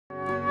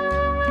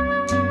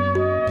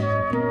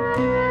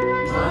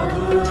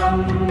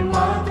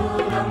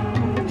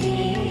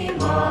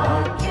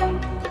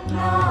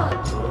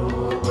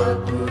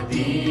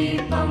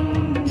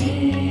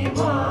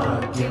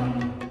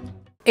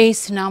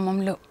యేసు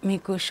నామములో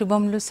మీకు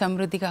శుభములు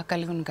సమృద్ధిగా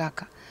కలుగును గాక.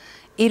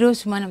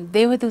 ఈరోజు మనం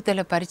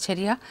దేవదూతల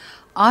పరిచర్య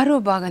 6వ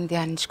భాగం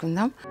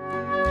ధ్యానించుకుందాం.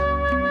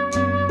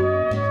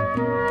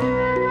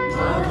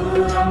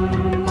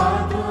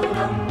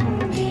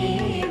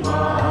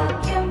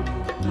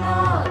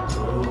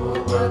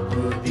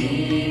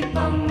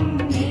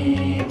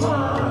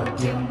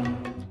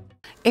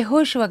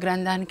 యెహోషువ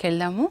గ్రంథానికి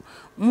వెళ్దాము.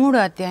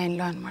 3వ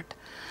అధ్యాయంలో అన్నమాట.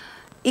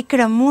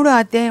 ఇక్కడ 3వ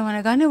అధ్యాయం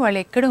అనగానే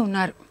వాళ్ళు ఎక్కడ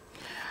ఉన్నారు?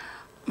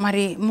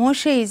 మరి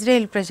మోషే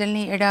ఇజ్రాయేల్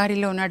ప్రజల్ని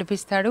ఎడారిలో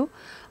నడిపిస్తాడు.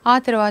 ఆ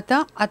తర్వాత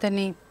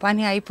అతని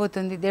పని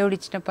అయిపోతుంది,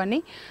 దేవుడిచ్చిన పని.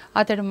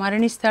 అతడు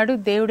మరణిస్తాడు,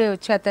 దేవుడే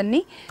వచ్చి అతన్ని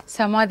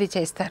సమాధి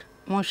చేస్తారు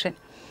మోషేని.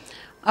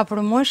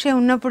 అప్పుడు మోషే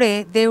ఉన్నప్పుడే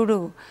దేవుడు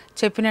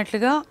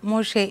చెప్పినట్లుగా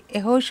మోషే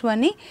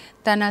యెహోషువని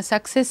తన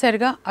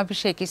సక్సెసర్గా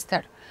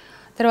అభిషేకిస్తాడు.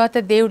 తర్వాత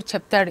దేవుడు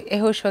చెప్తాడు,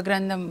 యెహోషువ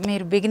గ్రంథం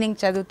మీరు బిగినింగ్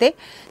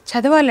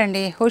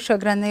చదవాలండి. యెహోషువ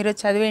గ్రంథం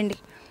ఈరోజు చదివేయండి.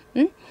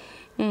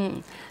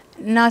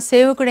 నా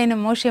సేవకుడైన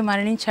మోషే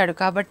మరణించాడు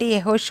కాబట్టి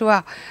యెహోషువ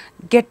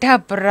గెట్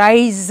అప్,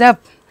 రైజ్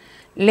అప్,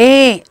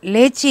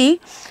 లేచి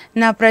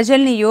నా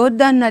ప్రజల్ని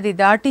యోర్దాను నది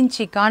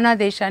దాటించి కానా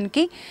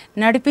దేశానికి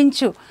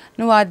నడిపించు.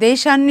 నువ్వు ఆ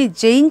దేశాన్ని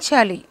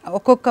జయించాలి,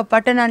 ఒక్కొక్క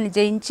పట్టణాన్ని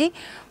జయించి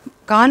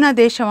కానా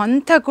దేశం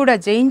అంతా కూడా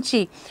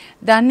జయించి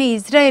దాన్ని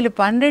ఇజ్రాయేల్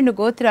 12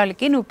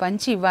 గోత్రాలకి నువ్వు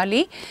పంచి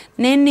ఇవ్వాలి.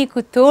 నేను నీకు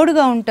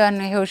తోడుగా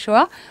ఉంటాను. యెహోషువ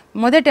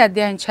 1వ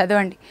అధ్యాయం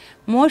చదవండి.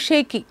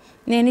 మోషేకి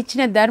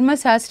నేనిచ్చిన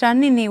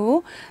ధర్మశాస్త్రాన్ని నీవు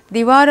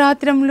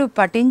దివారాత్రములు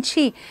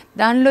పఠించి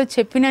దానిలో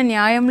చెప్పిన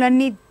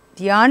న్యాయములన్నీ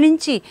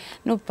ధ్యానించి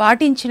నువ్వు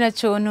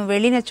పాటించినచో నువ్వు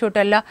వెళ్ళిన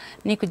చోటల్లా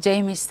నీకు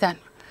జయమిస్తాను.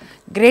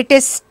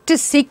 Greatest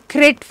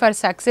secret for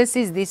success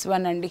is this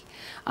one అండి.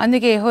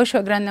 అందుకే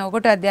యెహోషువ గ్రంథం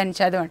 1వ అధ్యాయాన్ని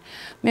చదవండి.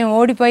 మేము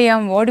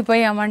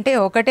ఓడిపోయామంటే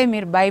ఒకటే,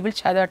 మీరు బైబిల్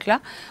చదవట్లా,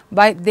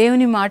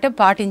 దేవుని మాట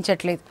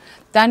పాటించట్లేదు.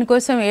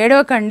 దానికోసం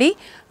ఏడవకండి,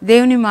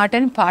 దేవుని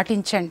మాటని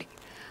పాటించండి.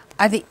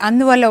 అది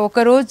అందువల్ల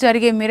ఒకరోజు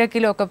జరిగే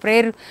మిరకిల్, ఒక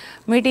ప్రేయర్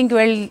మీటింగ్కి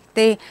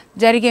వెళ్తే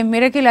జరిగే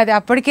మిరకిల్ అది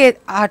అప్పటికే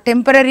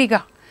టెంపరీగా,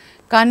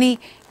 కానీ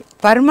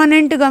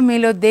పర్మనెంట్గా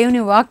మీలో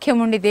దేవుని వాక్యం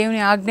ఉండి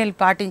దేవుని ఆజ్ఞలు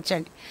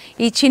పాటించండి.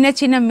 ఈ చిన్న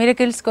చిన్న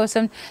మిరకిల్స్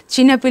కోసం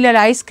చిన్నపిల్లలు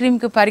ఐస్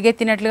క్రీమ్కి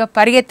పరిగెత్తినట్లుగా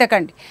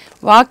పరిగెత్తకండి.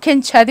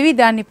 వాక్యం చదివి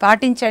దాన్ని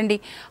పాటించండి.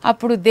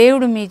 అప్పుడు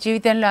దేవుడు మీ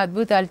జీవితంలో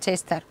అద్భుతాలు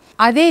చేస్తారు.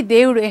 అదే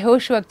దేవుడు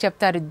యెహోషువకు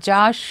చెప్తారు,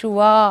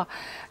 Jashuva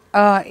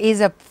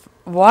is a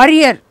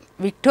warrior,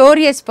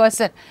 victorious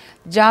person.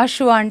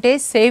 Jashuva అంటే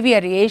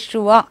సేవియర్,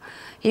 యేషువా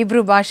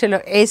హీబ్రూ భాషలో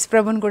యేసు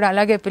ప్రభుని కూడా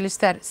అలాగే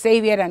పిలుస్తారు,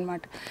 సేవియర్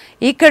అన్నమాట.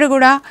 ఇక్కడ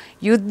కూడా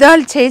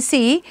యుద్ధాలు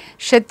చేసి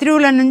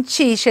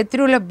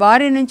శత్రువుల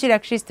బారి నుంచి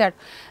రక్షిస్తాడు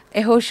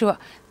యెహోషువ.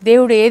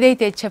 దేవుడు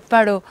ఏదైతే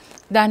చెప్పాడో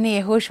దాన్ని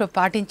యెహోషువ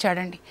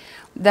పాటించాడండి.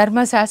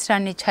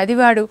 ధర్మశాస్త్రాన్ని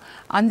చదివాడు,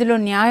 అందులో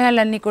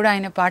న్యాయాలన్నీ కూడా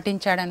ఆయన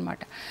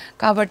పాటించాడనమాట.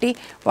 కాబట్టి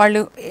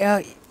వాళ్ళు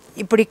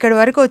ఇప్పుడు ఇక్కడి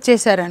వరకు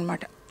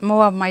వచ్చేసారనమాట.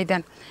 మోవాబ్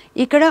మైదాన్,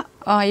 ఇక్కడ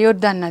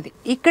యోర్దాను నది,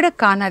 ఇక్కడ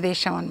కానా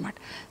దేశం అన్నమాట.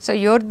 సో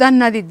యోర్దాను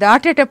నది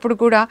దాటేటప్పుడు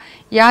కూడా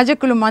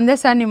యాజకులు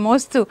మందసాన్ని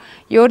మోస్తూ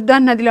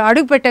యోర్దాను నదిలో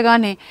అడుగు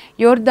పెట్టగానే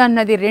యోర్దాను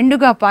నది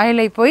 2గా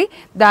పాయలైపోయి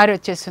దారి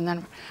వచ్చేస్తుంది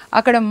అనమాట.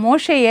 అక్కడ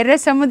మోషే ఎర్ర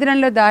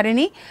సముద్రంలో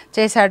దారిని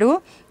చేశాడు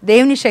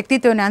దేవుని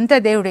శక్తితోనే, అంత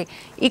దేవుడే.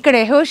 ఇక్కడ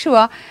యెహోషువ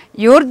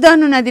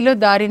యోర్దాను నదిలో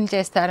దారిని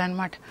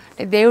చేస్తారనమాట,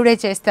 అంటే దేవుడే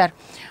చేస్తారు.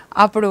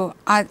 అప్పుడు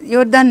ఆ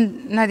యోర్దాను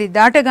నది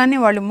దాటగానే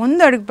వాళ్ళు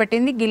ముందు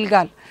అడుగుపెట్టింది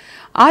గిల్గాల్.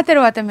 ఆ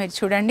తర్వాత మీరు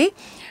చూడండి,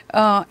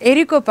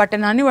 ఎరికో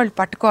పట్టణాన్ని వాళ్ళు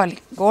పట్టుకోవాలి.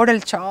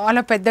 గోడలు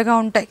చాలా పెద్దగా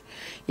ఉంటాయి,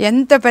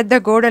 ఎంత పెద్ద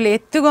గోడలు,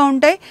 ఎత్తుగా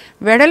ఉంటాయి,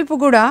 వెడల్పు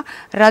కూడా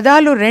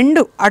రథాలు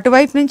 2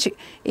 అటువైపు నుంచి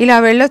ఇలా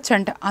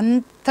వెళ్ళొచ్చంట,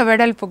 అంత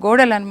వెడల్పు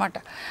గోడలు అనమాట.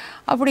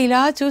 అప్పుడు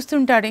ఇలా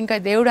చూస్తుంటాడు, ఇంకా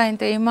దేవుడు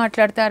ఆయనతో ఏం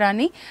మాట్లాడతారా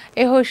అని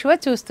యెహోషువ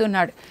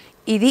చూస్తున్నాడు.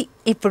 ఇది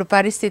ఇప్పుడు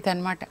పరిస్థితి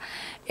అనమాట.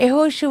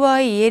 యెహోషువ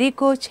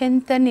ఎరికో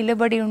చెంత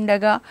నిలబడి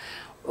ఉండగా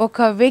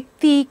ఒక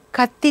వ్యక్తి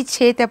కత్తి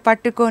చేత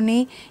పట్టుకొని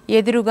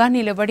ఎదురుగా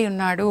నిలబడి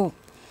ఉన్నాడు.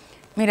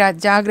 మీరు అది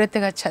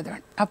జాగ్రత్తగా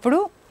చదవండి. అప్పుడు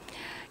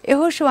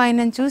యెహోషువ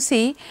ఆయనను చూసి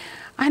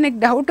ఆయనకు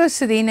డౌట్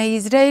వస్తుంది, ఈయన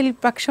ఇజ్రాయిల్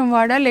పక్షం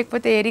వాడా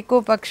లేకపోతే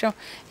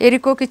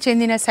ఎరికోకి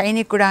చెందిన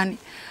సైనికుడా అని.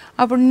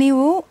 అప్పుడు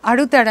నీవు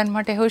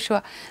అడుగుతాడనమాట యెహోషువ,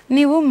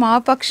 నీవు మా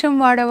పక్షం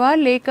వాడవా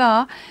లేక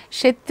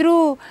శత్రు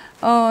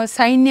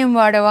సైన్యం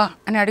వాడవా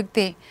అని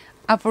అడిగితే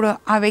అప్పుడు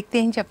ఆ వ్యక్తి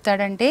ఏం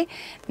చెప్తాడంటే,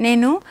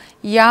 నేను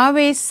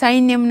యావే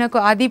సైన్యంనకు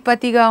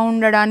అధిపతిగా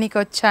ఉండడానికి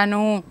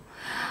వచ్చాను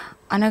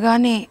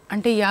అనగానే,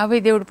 అంటే యావే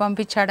దేవుడు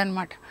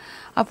పంపించాడనమాట.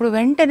 అప్పుడు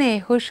వెంటనే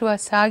యెహోషువ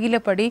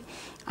సాగిలపడి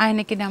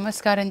ఆయనకి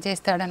నమస్కారం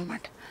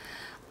చేస్తాడనమాట.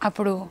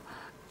 అప్పుడు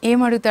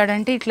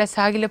ఏమడుగుతాడంటే, ఇట్లా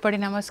సాగిలపడి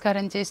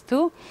నమస్కారం చేస్తూ,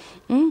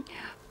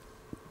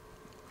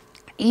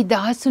 ఈ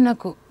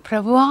దాసునకు,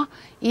 ప్రభువా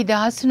ఈ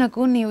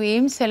దాసునకు నీవు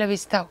ఏం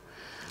సెలవిస్తావు?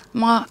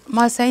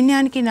 మా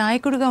సైన్యానికి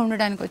నాయకుడిగా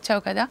ఉండడానికి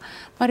వచ్చావు కదా,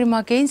 మరి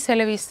మాకేం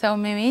సెలవిస్తావు,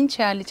 మేమేం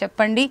చేయాలి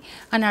చెప్పండి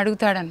అని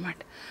అడుగుతాడనమాట.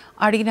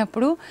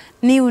 అడిగినప్పుడు,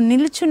 నీవు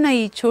నిలుచున్న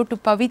ఈ చోటు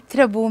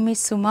పవిత్ర భూమి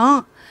సుమా,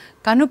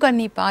 కనుక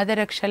నీ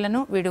పాదరక్షలను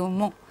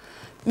విడువుము.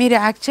 మీరు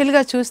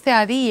యాక్చువల్గా చూస్తే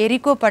అది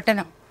ఎరికో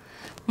పట్టణం.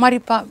 మరి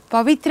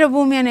పవిత్ర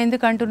భూమి అని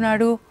ఎందుకు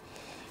అంటున్నాడు?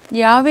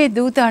 యావే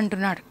దూత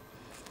అంటున్నాడు.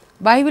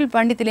 బైబిల్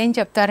పండితులు ఏం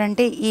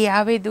చెప్తారంటే, ఈ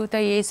యావే దూత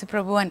యేసు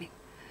ప్రభు అని.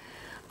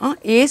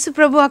 యేసు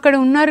ప్రభు అక్కడ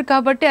ఉన్నారు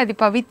కాబట్టి అది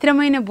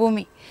పవిత్రమైన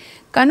భూమి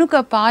కనుక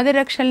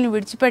పాదరక్షలను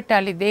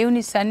విడిచిపెట్టాలి.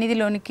 దేవుని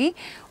సన్నిధిలోనికి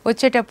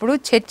వచ్చేటప్పుడు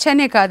చర్చ్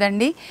అనే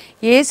కాదండి,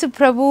 యేసు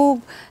ప్రభు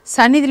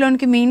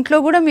సన్నిధిలోనికి మీ ఇంట్లో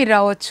కూడా మీరు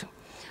రావచ్చు.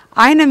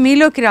 ఆయన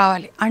మీలోకి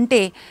రావాలి అంటే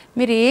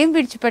మీరు ఏం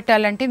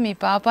విడిచిపెట్టాలంటే మీ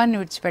పాపాన్ని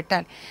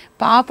విడిచిపెట్టాలి.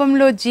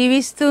 పాపంలో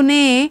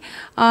జీవిస్తూనే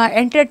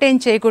ఎంటర్టైన్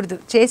చేయకూడదు.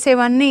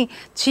 చేసేవన్నీ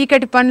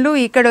చీకటి పనులు,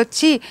 ఇక్కడ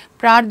వచ్చి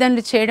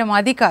ప్రార్థనలు చేయడం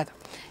అది కాదు.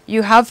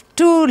 You have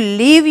to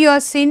leave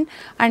your sin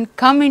and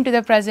come in to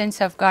the presence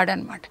of God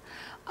అనమాట.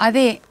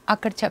 అదే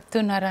అక్కడ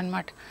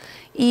చెప్తున్నారనమాట.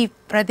 ఈ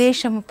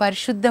ప్రదేశము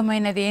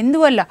పరిశుద్ధమైనది.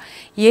 ఎందువల్ల?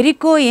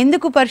 ఎరికో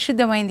ఎందుకు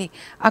పరిశుద్ధమైంది?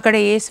 అక్కడ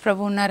యేసు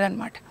ప్రభు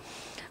ఉన్నారనమాట.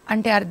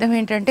 అంటే అర్థం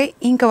ఏంటంటే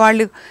ఇంకా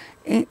వాళ్ళు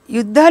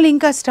యుద్ధాలు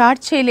ఇంకా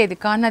స్టార్ట్ చేయలేదు.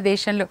 కానా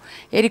దేశంలో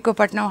ఎరికో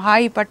పట్టణం,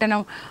 హాయి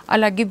పట్టణం,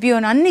 అలా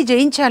గిబియోన్ అన్నీ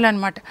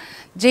జయించాలన్నమాట.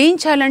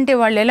 జయించాలంటే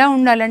వాళ్ళు ఎలా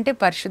ఉండాలంటే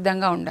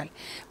పరిశుద్ధంగా ఉండాలి.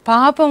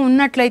 పాపం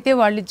ఉన్నట్లయితే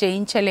వాళ్ళు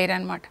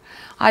జయించలేరన్నమాట.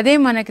 అదే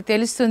మనకు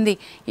తెలుస్తుంది.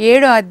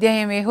 7వ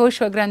అధ్యాయం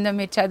యెహోషువ గ్రంథం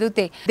మీరు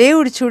చదివితే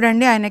దేవుడు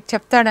చూడండి ఆయనకు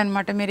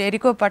చెప్తాడనమాట, మీరు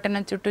ఎరికో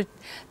పట్టణం చుట్టూ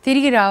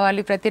తిరిగి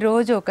రావాలి.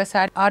 ప్రతిరోజు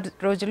ఒకసారి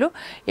 6 రోజులు,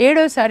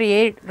 7వసారి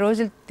 7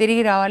 రోజులు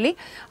తిరిగి రావాలి.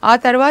 ఆ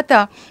తర్వాత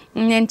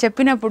నేను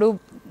చెప్పినప్పుడు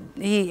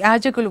ఈ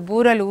యాజకులు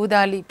బూరలు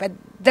ఊదాలి,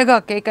 పెద్దగా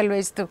కేకలు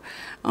వేస్తూ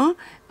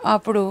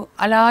అప్పుడు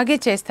అలాగే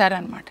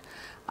చేస్తారనమాట.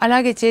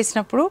 అలాగే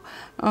చేసినప్పుడు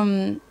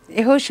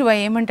యెహోషువ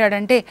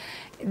ఏమంటాడంటే,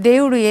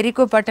 దేవుడు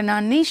ఎరికో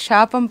పట్టణాన్ని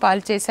శాపం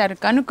పాలు చేశారు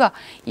కనుక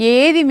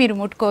ఏది మీరు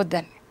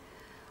ముట్టుకోవద్దని.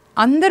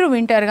 అందరూ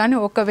వింటారు కానీ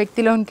ఒక్క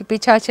వ్యక్తిలోనికి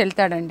పిశాచు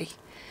వెళ్తాడండి.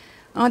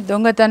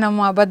 దొంగతనం,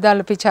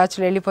 అబద్ధాలు,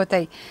 పిశాచులు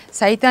వెళ్ళిపోతాయి.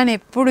 సైతాన్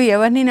ఎప్పుడు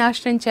ఎవరిని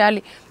నాశనం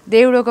చేయాలి?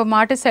 దేవుడు ఒక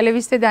మాట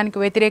సెలవిస్తే దానికి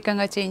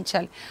వ్యతిరేకంగా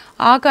చేయించాలి.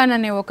 ఆకాన్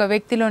అనే ఒక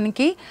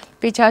వ్యక్తిలోనికి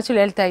పిశాచులు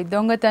వెళ్తాయి.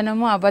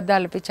 దొంగతనము,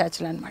 అబద్ధాలు,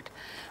 పిశాచులు అనమాట.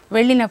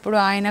 వెళ్ళినప్పుడు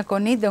ఆయన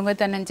కొన్ని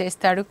దొంగతనం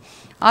చేస్తాడు.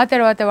 ఆ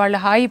తర్వాత వాళ్ళు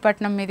హాయి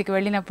పట్టణం మీదకి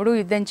వెళ్ళినప్పుడు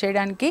యుద్ధం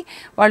చేయడానికి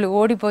వాళ్ళు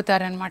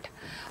ఓడిపోతారనమాట.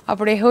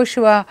 అప్పుడు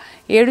యెహోషువ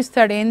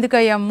ఏడుస్తాడు,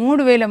 ఎందుకయ్యా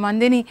 3000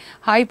 మందిని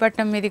హాయి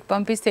పట్టణం మీదకి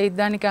పంపిస్తే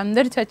యుద్ధానికి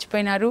అందరూ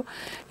చచ్చిపోయినారు,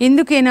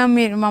 ఎందుకైనా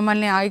మీరు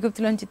మమ్మల్ని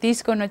ఐగుప్తులోంచి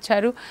తీసుకొని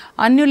వచ్చారు,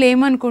 అన్యులు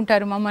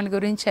ఏమనుకుంటారు మమ్మల్ని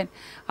గురించి అని.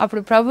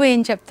 అప్పుడు ప్రభు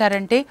ఏం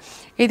చెప్తారంటే,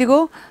 ఇదిగో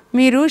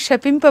మీరు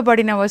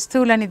శపింపబడిన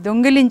వస్తువులని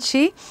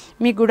దొంగిలించి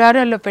మీ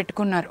గుడారాల్లో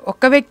పెట్టుకున్నారు.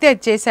 ఒక్క వ్యక్తి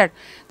అది చేశాడు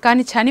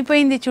కానీ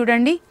చనిపోయింది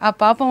చూడండి, ఆ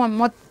పాపం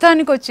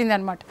మొత్తానికి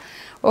వచ్చిందనమాట.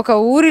 ఒక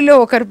ఊరిలో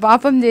ఒకరు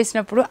పాపం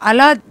చేసినప్పుడు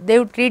అలా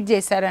దేవుడు ట్రీట్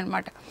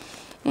చేశారనమాట.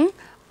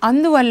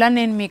 అందువల్ల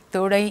నేను మీకు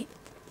తోడై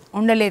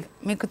ఉండలేదు,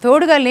 మీకు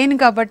తోడుగా లేను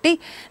కాబట్టి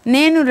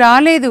నేను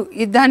రాలేదు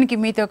యుద్ధానికి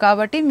మీతో,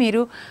 కాబట్టి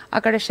మీరు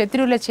అక్కడ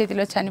శత్రువుల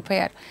చేతిలో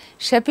చనిపోయారు.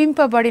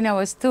 శపింపబడిన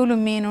వస్తువులు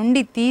మీ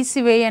నుండి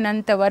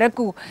తీసివేయనంత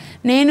వరకు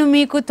నేను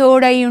మీకు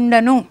తోడై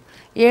ఉండను.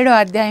 7వ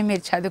అధ్యాయం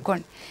మీరు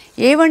చదువుకోండి.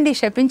 ఏవండి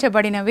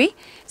శపించబడినవి?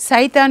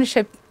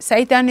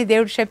 సైతాన్ని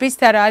దేవుడు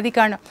శపిస్తారు.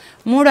 ఆదికాండం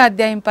 3వ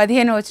అధ్యాయం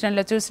 15వ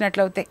వచనంలో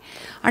చూసినట్లయితే,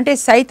 అంటే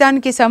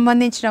సైతానికి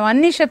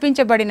సంబంధించినవన్నీ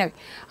శపించబడినవి.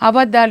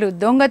 అబద్ధాలు,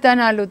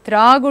 దొంగతనాలు,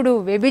 త్రాగుడు,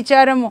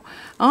 వ్యభిచారము,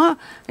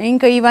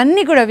 ఇంకా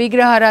ఇవన్నీ కూడా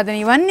విగ్రహారాధన,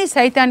 ఇవన్నీ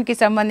సైతానికి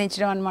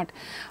సంబంధించినవి అన్నమాట.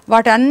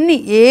 వాటన్నీ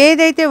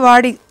ఏదైతే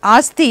వాడి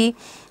ఆస్తి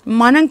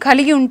మనం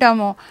కలిగి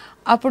ఉంటామో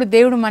అప్పుడు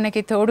దేవుడు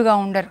మనకి తోడుగా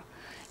ఉండరు.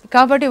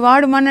 కాబట్టి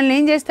వాడు మనల్ని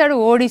ఏం చేస్తాడు?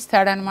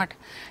 ఓడిస్తాడనమాట.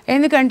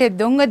 ఎందుకంటే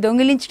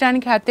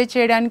దొంగిలించడానికి, హత్య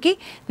చేయడానికి,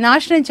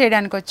 నాశనం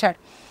చేయడానికి వచ్చాడు.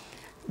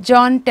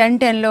 జాన్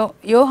 10:10లో,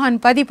 యోహాన్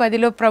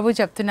 10:10లో ప్రభు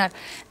చెప్తున్నారు,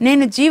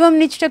 నేను జీవం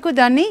నిచ్చుటకు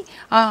దాన్ని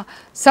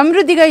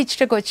సమృద్ధిగా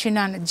ఇచ్చుటకు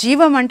వచ్చినాను.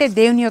 జీవం అంటే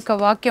దేవుని యొక్క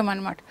వాక్యం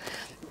అన్నమాట.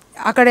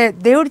 అక్కడ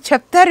దేవుడు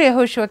చెప్తారు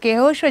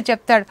యెహోషువ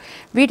చెప్తాడు,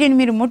 వీటిని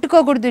మీరు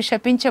ముట్టుకోకూడదు,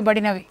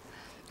 శపించబడినవి.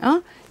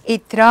 ఈ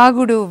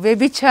త్రాగుడు,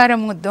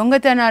 వ్యభిచారము,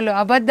 దొంగతనాలు,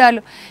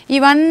 అబద్ధాలు,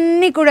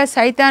 ఇవన్నీ కూడా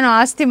సైతాను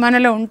ఆస్తి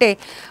మనలో ఉంటే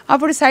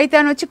అప్పుడు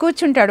సైతాను వచ్చి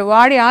కూర్చుంటాడు.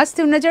 వాడి ఆస్తి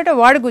ఉన్న చోట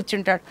వాడు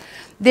కూర్చుంటాడు.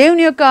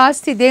 దేవుని యొక్క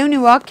ఆస్తి, దేవుని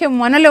వాక్యం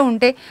మనలో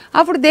ఉంటే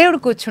అప్పుడు దేవుడు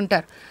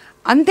కూర్చుంటారు.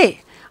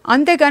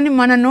 అంతేకాని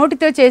మన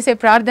నోటితో చేసే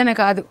ప్రార్థన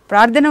కాదు,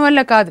 ప్రార్థన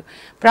వల్ల కాదు.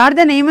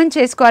 ప్రార్థన ఏమని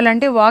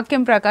చేసుకోవాలంటే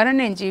వాక్యం ప్రకారం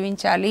నేను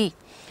జీవించాలి,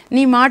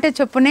 నీ మాట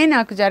చొప్పునే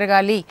నాకు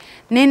జరగాలి,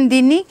 నేను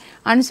దీన్ని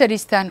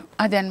అనుసరిస్తాను,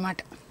 అదనమాట.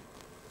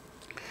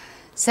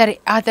 సరే,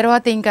 ఆ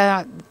తర్వాత ఇంకా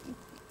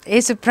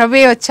యేసు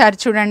ప్రభువే వచ్చారు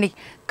చూడండి,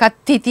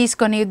 కత్తి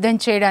తీసుకొని యుద్ధం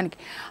చేయడానికి.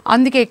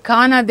 అందుకే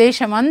కానా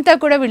దేశం అంతా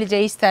కూడా వీళ్ళు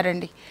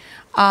జయిస్తారండి.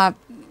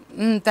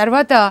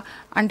 తర్వాత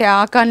అంటే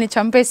ఆకాన్ని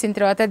చంపేసిన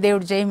తర్వాత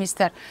దేవుడు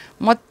జయమిస్తారు,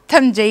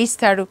 మొత్తం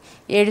జయిస్తాడు.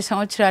 7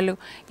 సంవత్సరాలు,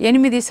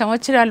 8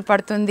 సంవత్సరాలు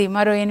పడుతుంది,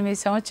 మరో 8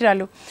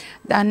 సంవత్సరాలు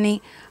దాన్ని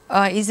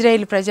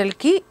ఇజ్రాయేల్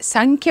ప్రజలకి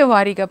సంఖ్య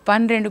వారీగా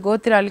 12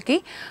 గోత్రాలకి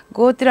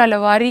గోత్రాల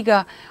వారీగా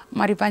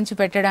మరి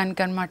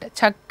పంచిపెట్టడానికి అన్నమాట.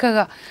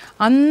 చక్కగా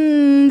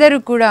అందరూ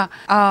కూడా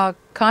ఆ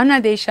కానా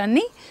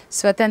దేశాన్ని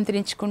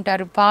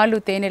స్వతంత్రించుకుంటారు. పాలు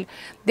తేనెలు,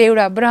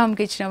 దేవుడు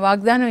అబ్రహాంకి ఇచ్చిన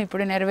వాగ్దానం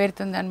ఇప్పుడు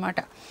నెరవేరుతుందన్నమాట.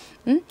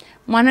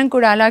 మనం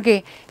కూడా అలాగే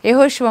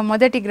యెహోషువ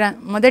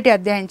మొదటి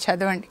అధ్యాయం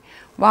చదవండి.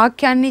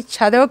 వాక్యాన్ని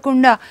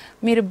చదవకుండా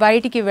మీరు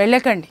బయటికి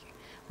వెళ్ళకండి.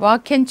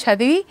 వాక్యం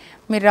చదివి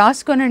మీరు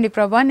రాసుకోనండి,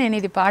 ప్రభా నేను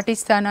ఇది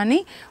పాటిస్తానని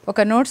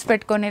ఒక నోట్స్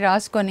పెట్టుకొని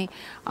రాసుకొని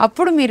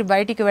అప్పుడు మీరు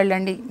బయటికి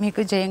వెళ్ళండి,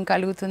 మీకు జయం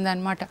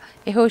కలుగుతుందన్నమాట.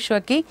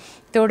 యెహోషువకి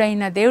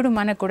తోడైన దేవుడు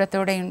మనకు కూడా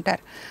తోడై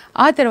ఉంటారు.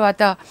 ఆ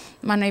తర్వాత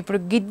మనం ఇప్పుడు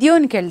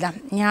గిద్యోనికి వెళ్దాం.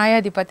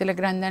 న్యాయాధిపతుల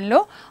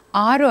గ్రంథంలో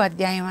 6వ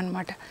అధ్యాయం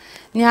అన్నమాట.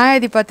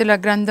 న్యాయాధిపతుల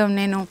గ్రంథం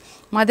నేను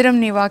మధురం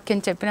నీ వాక్యం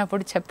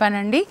చెప్పినప్పుడు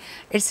చెప్పానండి,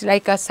 ఇట్స్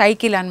లైక్ అ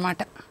సైకిల్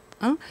అన్నమాట.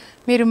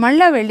 మీరు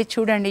మళ్ళీ వెళ్ళి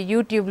చూడండి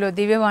యూట్యూబ్లో,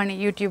 దివ్యవాణి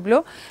యూట్యూబ్లో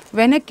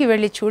వెనక్కి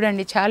వెళ్ళి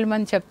చూడండి.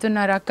 చాలామంది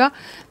చెప్తున్నారు అక్క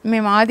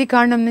మేము ఆది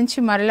కాండం నుంచి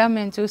మరలా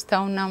మేము చూస్తూ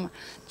ఉన్నాము,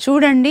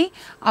 చూడండి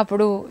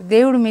అప్పుడు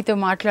దేవుడు మీతో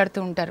మాట్లాడుతూ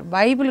ఉంటారు.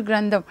 బైబిల్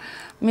గ్రంథం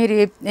మీరు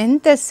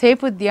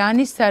ఎంతసేపు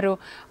ధ్యానిస్తారో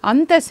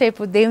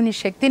అంతసేపు దేవుని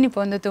శక్తిని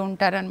పొందుతూ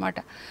ఉంటారనమాట.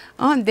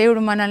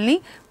 దేవుడు మనల్ని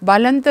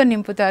బలంతో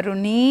నింపుతారు,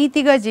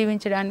 నీతిగా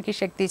జీవించడానికి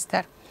శక్తి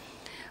ఇస్తారు.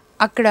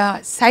 అక్కడ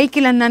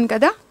సైకిల్ అన్నాను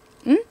కదా,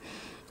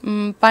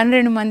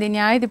 12 మంది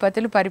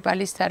న్యాయాధిపతులు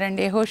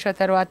పరిపాలిస్తారండి యెహోషువ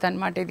తర్వాత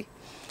అన్నమాట. ఇది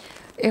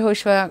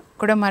యెహోషువ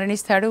కూడా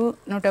మరణిస్తాడు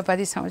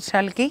 110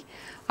 సంవత్సరాలకి.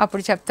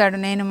 అప్పుడు చెప్తాడు,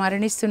 నేను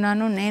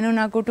మరణిస్తున్నాను, నేను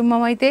నా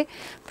కుటుంబం అయితే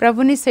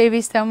ప్రభుని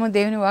సేవిస్తాము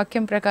దేవుని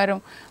వాక్యం ప్రకారం,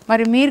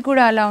 మరి మీరు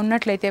కూడా అలా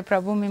ఉన్నట్లయితే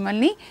ప్రభు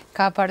మిమ్మల్ని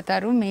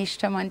కాపాడతారు, మీ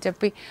ఇష్టం అని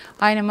చెప్పి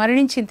ఆయన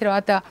మరణించిన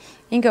తర్వాత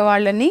ఇంకా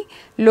వాళ్ళని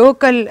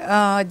లోకల్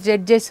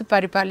జడ్జెస్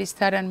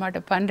పరిపాలిస్తారనమాట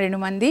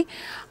 12 మంది.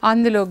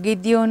 అందులో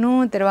గిద్యోను,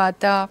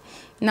 తర్వాత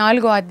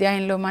 4వ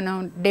అధ్యాయంలో మనం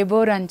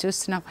డెబోరా అని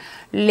చూస్తున్నాం,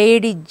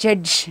 లేడీ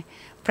జడ్జ్,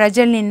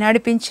 ప్రజల్ని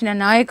నడిపించిన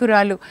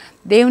నాయకురాలు,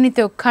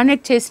 దేవునితో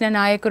కనెక్ట్ చేసిన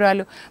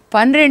నాయకురాలు.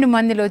 12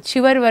 మందిలో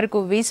చివరి వరకు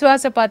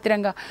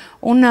విశ్వాసపాత్రంగా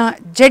ఉన్న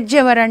జడ్జ్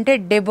ఎవరంటే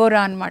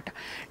డెబోరా అన్నమాట.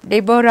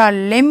 డెబోరా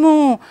లెమ్ము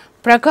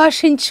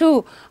ప్రకాశించు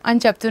అని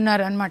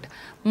చెప్తున్నారు అన్నమాట.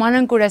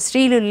 మనం కూడా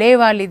స్త్రీలు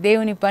లేవాలి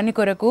దేవుని పని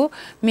కొరకు,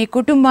 మీ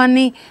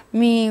కుటుంబాన్ని,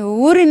 మీ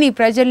ఊరిని,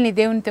 ప్రజల్ని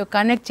దేవునితో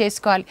కనెక్ట్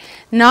చేసుకోవాలి.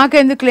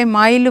 నాకెందుకులే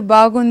మా ఇల్లు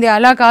బాగుంది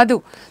అలా కాదు,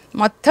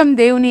 మొత్తం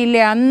దేవుని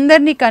ఇల్లే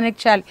అందరినీ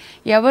కనెక్ట్ చేయాలి,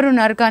 ఎవరు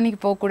నరకానికి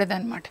పోకూడదు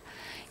అనమాట.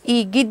 ఈ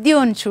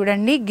గిద్యోని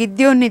చూడండి,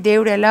 గిద్యోన్ని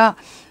దేవుడు ఎలా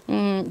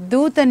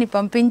దూతని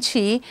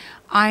పంపించి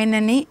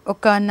ఆయనని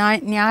ఒక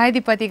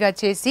న్యాయాధిపతిగా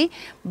చేసి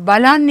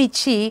బలాన్ని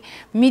ఇచ్చి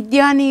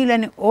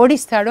మిద్యానీయులను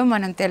ఓడిస్తాడో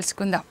మనం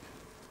తెలుసుకుందాం.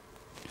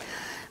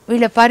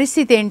 వీళ్ళ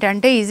పరిస్థితి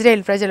ఏంటంటే,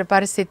 ఇజ్రాయెల్ ప్రజల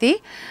పరిస్థితి,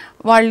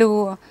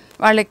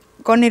 వాళ్ళ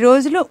కొన్ని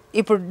రోజులు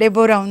ఇప్పుడు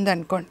డెబోరా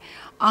ఉందనుకోండి,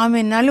 ఆమె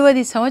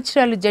 40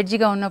 సంవత్సరాలు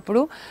జడ్జిగా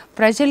ఉన్నప్పుడు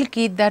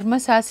ప్రజలకి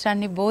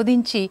ధర్మశాస్త్రాన్ని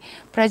బోధించి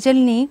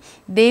ప్రజల్ని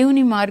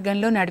దేవుని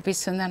మార్గంలో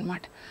నడిపిస్తుంది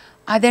అన్నమాట.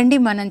 అదండి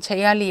మనం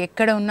చేయాలి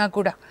ఎక్కడ ఉన్నా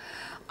కూడా.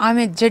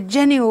 ఆమె జడ్జి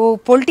అని ఓ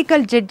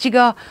పొలిటికల్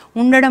జడ్జిగా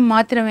ఉండడం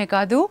మాత్రమే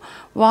కాదు,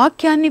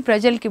 వాక్యాన్ని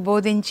ప్రజలకి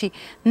బోధించి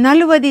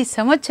 40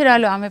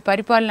 సంవత్సరాలు ఆమె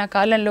పరిపాలన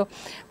కాలంలో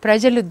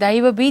ప్రజలు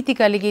దైవభీతి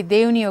కలిగి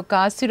దేవుని యొక్క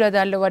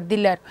ఆశీర్వాదాల్లో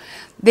వర్ధిల్లారు.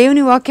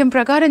 దేవుని వాక్యం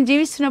ప్రకారం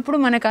జీవిస్తున్నప్పుడు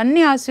మనకు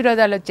అన్ని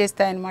ఆశీర్వాదాలు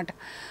వచ్చేస్తాయన్నమాట.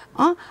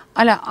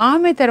 అలా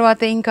ఆమె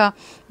తర్వాత ఇంకా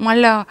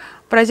మళ్ళా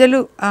ప్రజలు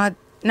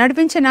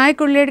నడిపించే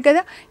నాయకుడు లేడు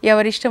కదా,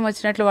 ఎవరిష్టం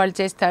వచ్చినట్లు వాళ్ళు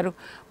చేస్తారు,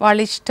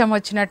 వాళ్ళు ఇష్టం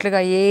వచ్చినట్లుగా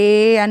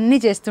అన్నీ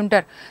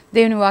చేస్తుంటారు.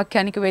 దేవుని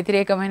వాక్యానికి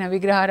వ్యతిరేకమైన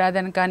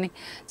విగ్రహారాధన కానీ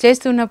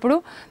చేస్తున్నప్పుడు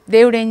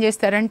దేవుడు ఏం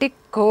చేస్తారంటే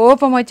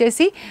కోపం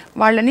వచ్చేసి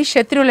వాళ్ళని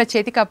శత్రువుల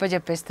చేతికి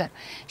అప్పచెప్పేస్తారు.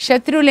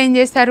 శత్రువులు ఏం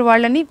చేస్తారు,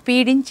 వాళ్ళని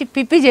పీడించి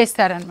పిప్పి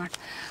చేస్తారనమాట.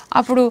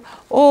 అప్పుడు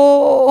ఓ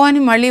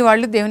అని మళ్ళీ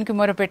వాళ్ళు దేవునికి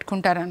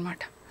మొరపెట్టుకుంటారనమాట.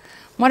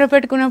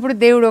 మొరపెట్టుకున్నప్పుడు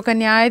దేవుడు ఒక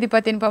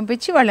న్యాయాధిపతిని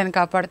పంపించి వాళ్ళని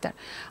కాపాడతారు.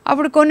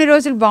 అప్పుడు కొన్ని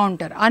రోజులు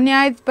బాగుంటారు. ఆ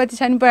న్యాయాధిపతి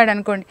చనిపోయాడు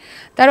అనుకోండి,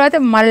 తర్వాత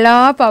మళ్ళా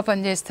పాపం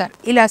చేస్తారు.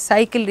 ఇలా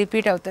సైకిల్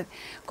రిపీట్ అవుతుంది.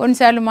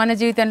 కొన్నిసార్లు మన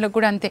జీవితంలో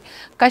కూడా అంతే,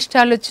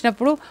 కష్టాలు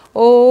వచ్చినప్పుడు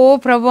ఓ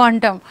ప్రభు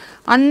అంటాం,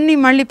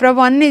 మళ్ళీ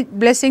ప్రభు అన్ని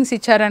బ్లెస్సింగ్స్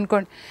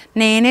ఇచ్చారనుకోండి,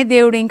 నేనే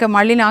దేవుడు, ఇంకా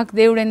మళ్ళీ నాకు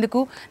దేవుడు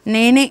ఎందుకు,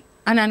 నేనే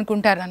అని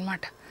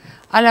అనుకుంటారనమాట.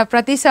 అలా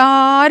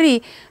ప్రతిసారి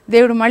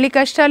దేవుడు మళ్ళీ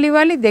కష్టాలు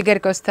ఇవ్వాలి,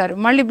 దగ్గరికి వస్తారు,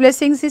 మళ్ళీ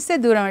బ్లెస్సింగ్స్ ఇస్తే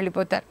దూరం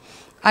వెళ్ళిపోతారు.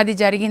 అది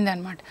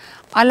జరిగిందనమాట.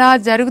 అలా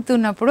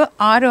జరుగుతున్నప్పుడు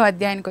 6వ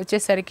అధ్యాయానికి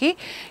వచ్చేసరికి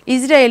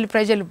ఇజ్రాయేల్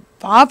ప్రజలు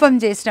పాపం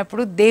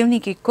చేసినప్పుడు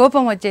దేవునికి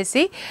కోపం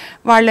వచ్చేసి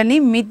వాళ్ళని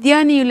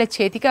మిద్యానీయుల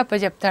చేతికి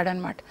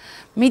అప్పచెప్తాడనమాట.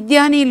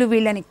 మిద్యానీయులు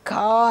వీళ్ళని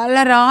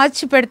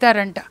కాలరాచి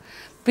పెడతారంట,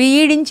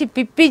 పీడించి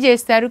పిప్పి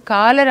చేస్తారు,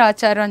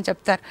 కాలరాచారు అని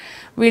చెప్తారు.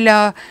 వీళ్ళ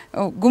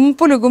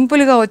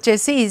గుంపులుగా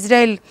వచ్చేసి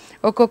ఇజ్రాయెల్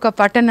ఒక్కొక్క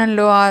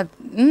పట్టణంలో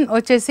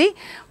వచ్చేసి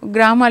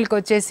గ్రామాలకు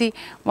వచ్చేసి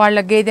వాళ్ళ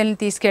గేదెలను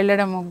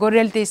తీసుకెళ్ళడము,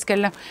 గొర్రెలు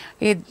తీసుకెళ్ళడం,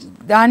 ఈ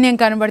ధాన్యం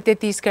కనబడితే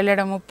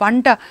తీసుకెళ్ళడము,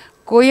 పంట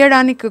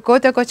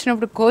కోతకు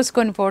వచ్చినప్పుడు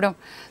కోసుకొని పోవడం.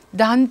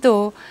 దాంతో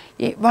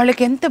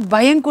వాళ్ళకి ఎంత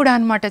భయం కూడా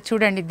అనమాట.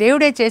 చూడండి,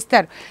 దేవుడే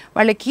చేస్తారు,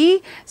 వాళ్ళకి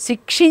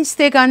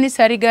శిక్షిస్తే కానీ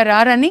సరిగా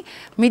రారని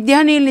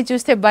మిద్యానీయుల్ని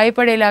చూస్తే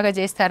భయపడేలాగా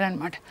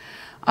చేస్తారనమాట.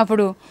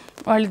 అప్పుడు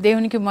వాళ్ళు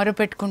దేవునికి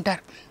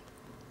మొరపెట్టుకుంటారు.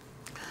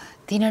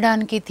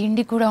 తినడానికి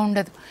తిండి కూడా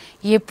ఉండదు,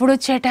 ఎప్పుడు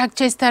వచ్చి అటాక్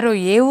చేస్తారో,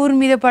 ఏ ఊరి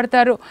మీద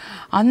పడతారో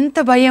అంత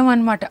భయం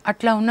అన్నమాట.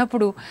 అట్లా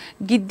ఉన్నప్పుడు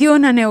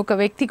గిద్యోన్ అనే ఒక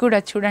వ్యక్తి కూడా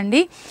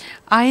చూడండి,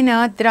 ఆయన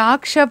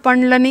ద్రాక్ష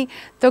పండ్లని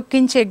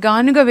తొక్కించే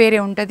గానుగ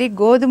వేరే ఉంటుంది,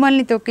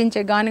 గోధుమల్ని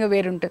తొక్కించే గానుగ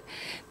వేరే ఉంటుంది.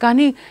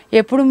 కానీ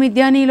ఎప్పుడు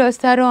మిద్యానీయులు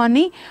వస్తారో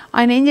అని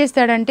ఆయన ఏం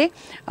చేస్తాడంటే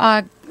ఆ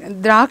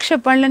ద్రాక్ష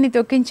పండ్లని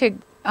తొక్కించే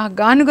ఆ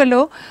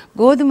గానుగలో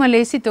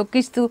గోధుమలేసి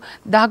తొక్కిస్తూ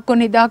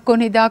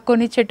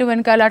దాక్కొని చెట్టు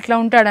వెనకాల అట్లా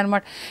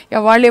ఉంటాడనమాట.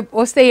 వాళ్ళు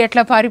వస్తే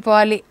ఎట్లా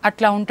పారిపోవాలి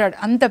అట్లా ఉంటాడు,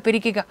 అంత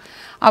పిరికిగా.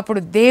 అప్పుడు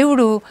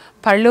దేవుడు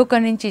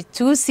పరలోకం నుంచి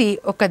చూసి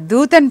ఒక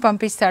దూతను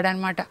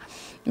పంపిస్తాడనమాట.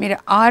 మీరు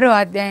 6వ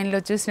అధ్యాయంలో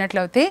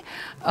చూసినట్లయితే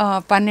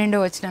 12వ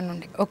వచనం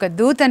నుండి ఒక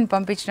దూతను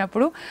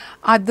పంపించినప్పుడు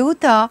ఆ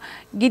దూత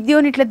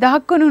గిద్యోని ఇట్లా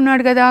దాక్కొని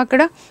ఉన్నాడు కదా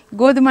అక్కడ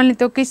గోధుమల్ని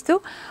తొక్కిస్తూ.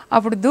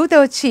 అప్పుడు దూత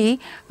వచ్చి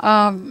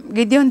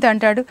గిద్యోనితో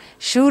అంటాడు,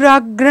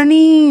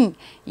 శూరాగ్రణి,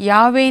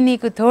 యావే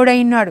నీకు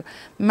తోడైనాడు,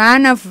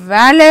 man of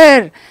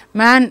valour,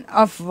 man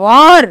of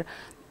war,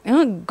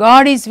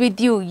 God is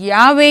with you,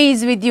 యావే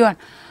ఈజ్ విత్ యూ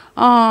అని.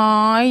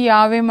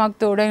 యావే మాకు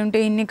తోడై ఉంటే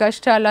ఇన్ని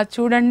కష్టాలు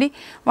చూడండి,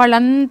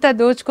 వాళ్ళంతా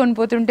దోచుకొని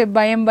పోతుంటే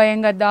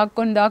భయంగా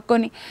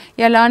దాక్కొని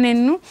ఎలా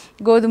నేను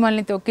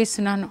గోధుమల్ని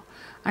తొక్కిస్తున్నాను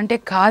అంటే,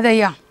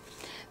 కాదయ్యా,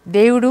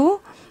 దేవుడు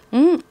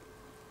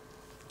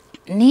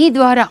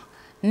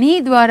నీ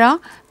ద్వారా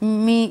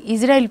మీ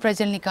ఇజ్రాయెల్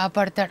ప్రజల్ని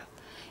కాపాడతాడు.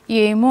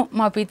 ఏమో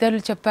మా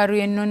పితరులు చెప్పారు,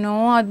 ఎన్నెన్నో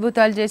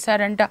అద్భుతాలు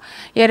చేశారంట.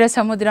 ఎర్ర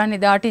సముద్రాన్ని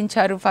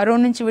దాటించారు, ఫరో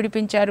నుంచి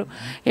విడిపించారు,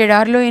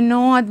 ఎడారిలో ఎన్నో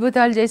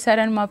అద్భుతాలు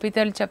చేశారని మా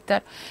పితరులు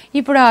చెప్తారు.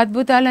 ఇప్పుడు ఆ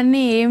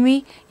అద్భుతాలన్నీ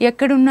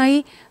ఎక్కడున్నాయి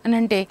అని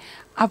అంటే,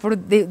 అప్పుడు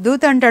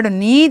దూత అంటాడు,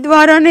 నీ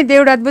ద్వారానే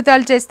దేవుడు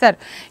అద్భుతాలు చేస్తారు.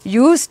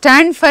 యూ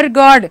స్టాండ్ ఫర్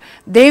గాడ్,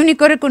 దేవుని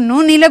కొరకు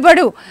నువ్వు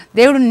నిలబడు,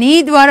 దేవుడు నీ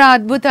ద్వారా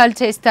అద్భుతాలు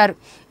చేస్తారు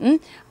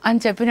అని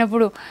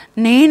చెప్పినప్పుడు,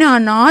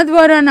 నా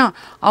ద్వారానా?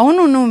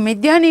 అవును, నువ్వు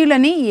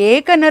మిద్యానీయులని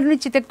ఏకనరుని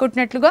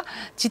చితక్కొట్టినట్లుగా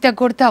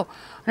చితక్కొడతావు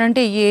అని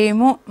అంటే,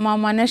 ఏమో మా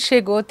మనష్షే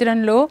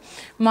గోత్రంలో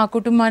మా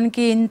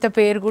కుటుంబానికి ఇంత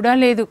పేరు కూడా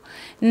లేదు,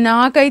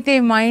 నాకైతే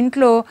మా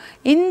ఇంట్లో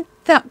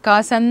ఇంత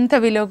కాసంత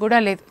విలువ కూడా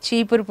లేదు,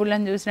 చీపురు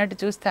పుల్లని చూసినట్టు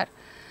చూస్తారు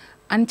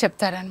అని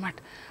చెప్తారనమాట.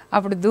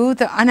 అప్పుడు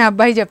దూత అని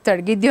అబ్బాయి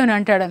చెప్తాడు, గిద్యోని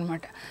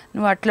అంటాడనమాట,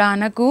 నువ్వు అట్లా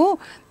అనకు,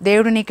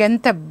 దేవుడు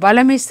నీకెంత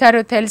బలం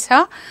ఇస్తారో తెలుసా,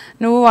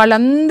 నువ్వు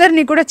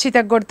వాళ్ళందరినీ కూడా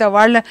చితగ్గొడతావు,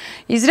 వాళ్ళ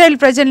ఇజ్రాయెల్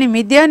ప్రజల్ని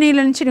మిద్యానీయుల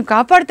నుంచి నువ్వు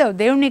కాపాడుతావు,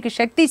 దేవుడు నీకు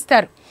శక్తి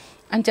ఇస్తారు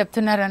అని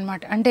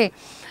చెప్తున్నారనమాట. అంటే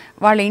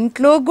వాళ్ళ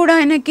ఇంట్లో కూడా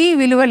ఆయనకి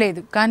విలువ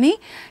లేదు, కానీ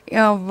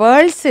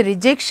world's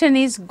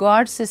rejection is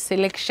God's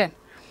selection.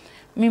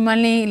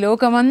 మిమ్మల్ని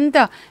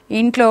లోకమంతా,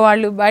 ఇంట్లో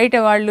వాళ్ళు బయట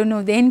వాళ్ళు,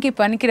 నువ్వు దేనికి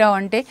పనికిరావు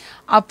అంటే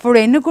అప్పుడు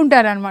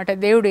ఎన్నుకుంటారనమాట.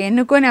 దేవుడు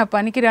ఎన్నుకొని ఆ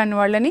పనికిరాని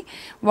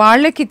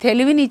వాళ్ళకి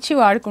తెలివినిచ్చి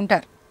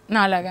వాడుకుంటారు,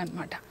 నాలాగా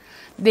అనమాట.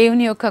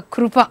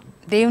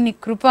 దేవుని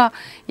కృప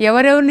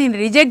ఎవరెవరిని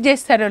రిజెక్ట్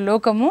చేస్తారో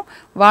లోకము,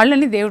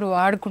 వాళ్ళని దేవుడు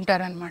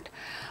వాడుకుంటారనమాట.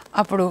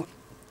 అప్పుడు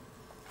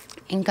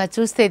ఇంకా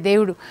చూస్తే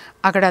దేవుడు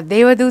అక్కడ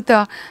దేవదూత,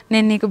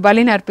 నేను నీకు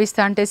బలిని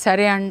అర్పిస్తా అంటే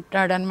సరే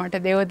అంటాడనమాట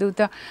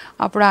దేవదూత.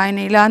 అప్పుడు ఆయన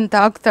ఇలా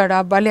తాకుతాడు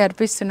ఆ బలి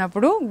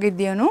అర్పిస్తున్నప్పుడు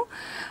గిద్యోను.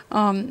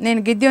 నేను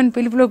గిద్యోను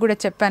పిలుపులో కూడా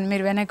చెప్పాను,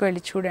 మీరు వెనక్కి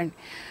వెళ్ళి చూడండి.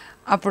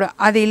 అప్పుడు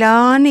అది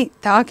ఇలాని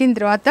తాకిన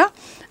తర్వాత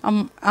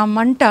ఆ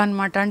మంట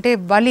అనమాట, అంటే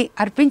బలి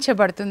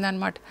అర్పించబడుతుంది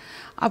అనమాట.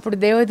 అప్పుడు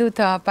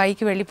దేవదూత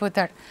పైకి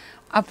వెళ్ళిపోతాడు.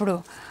 అప్పుడు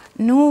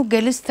నువ్వు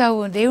గెలుస్తావు,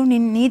 దేవుని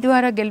నీ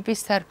ద్వారా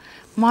గెలిపిస్తారు.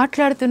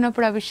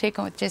 మాట్లాడుతున్నప్పుడు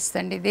అభిషేకం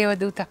వచ్చేస్తుంది.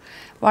 దేవదూత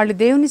వాళ్ళు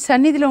దేవుని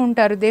సన్నిధిలో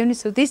ఉంటారు, దేవుని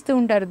స్తుతిస్తూ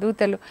ఉంటారు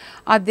దూతలు.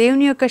 ఆ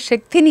దేవుని యొక్క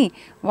శక్తిని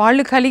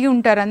వాళ్ళు కలిగి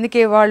ఉంటారు,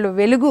 అందుకే వాళ్ళు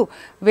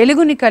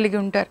వెలుగుని కలిగి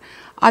ఉంటారు.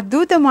 ఆ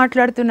దూత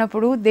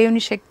మాట్లాడుతున్నప్పుడు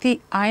దేవుని శక్తి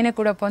ఆయన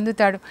కూడా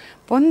పొందుతాడు.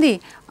 పొంది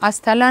ఆ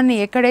స్థలాన్ని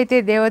ఎక్కడైతే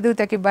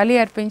దేవదూతకి బలి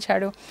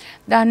అర్పించాడో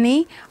దాన్ని,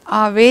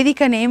 ఆ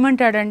వేదికను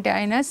ఏమంటాడంటే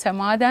ఆయన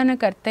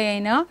సమాధానకర్త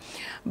అయిన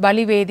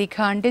బలివేదిక,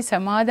 అంటే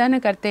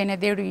సమాధానకర్త అయిన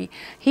దేవుడు.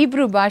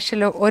 హీబ్రూ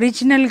భాషలో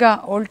ఒరిజినల్గా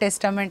ఓల్డ్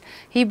టెస్టమెంట్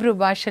హీబ్రూ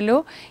భాషలో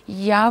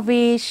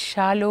యావే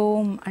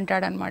షాలోమ్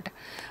అంటాడనమాట.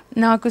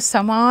 నాకు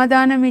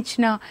సమాధానం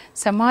ఇచ్చిన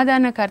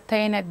సమాధానకర్త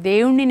అయిన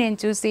దేవుణ్ణి నేను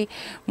చూసి,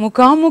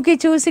 ముఖాముఖి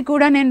చూసి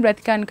కూడా నేను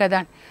బ్రతికాను కదా.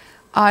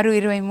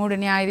 6:23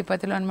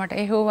 న్యాయాధిపతులు అనమాట.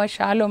 యెహోవా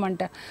షాలోమ్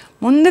అంట,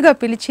 ముందుగా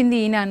పిలిచింది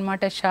ఈయన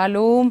అనమాట.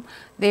 షాలోమ్,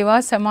 దేవా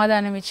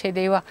సమాధానం ఇచ్చే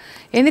దేవా.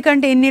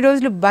 ఎందుకంటే ఇన్ని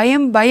రోజులు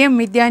భయం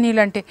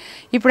మిద్యానీయులు అంటే,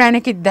 ఇప్పుడు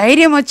ఆయనకి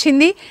ధైర్యం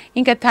వచ్చింది,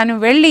 ఇంకా తను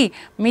వెళ్ళి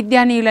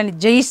మిద్యానీయులని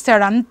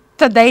జయిస్తాడు,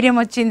 అంత ధైర్యం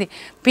వచ్చింది,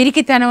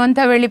 పిరికితనం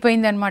అంతా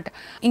వెళ్ళిపోయింది అనమాట.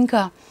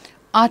 ఇంకా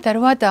ఆ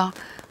తర్వాత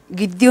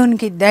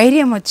గిద్యోనికి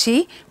ధైర్యం వచ్చి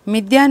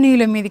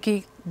మిద్యానీయుల మీదకి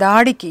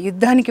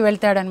యుద్ధానికి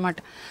వెళ్తాడనమాట.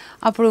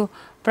 అప్పుడు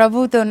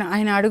ప్రభువుతో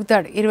ఆయన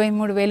అడుగుతాడు,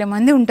 23,000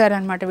 మంది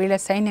ఉంటారనమాట వీళ్ళ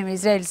సైన్యం,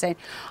 ఇజ్రాయెల్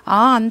సైన్యం.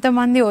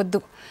 అంతమంది వద్దు,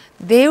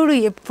 దేవుడు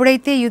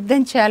ఎప్పుడైతే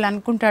యుద్ధం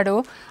చేయాలనుకుంటాడో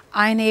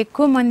ఆయన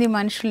ఎక్కువ మంది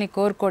మనుషుల్ని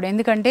కోరుకోడు.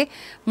 ఎందుకంటే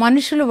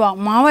మనుషులు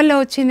మా వల్ల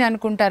వచ్చింది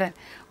అనుకుంటారని,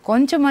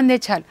 కొంచెం మందే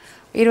చాలు.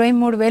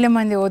 23,000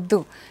 మంది వద్దు,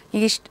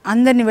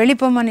 అందరిని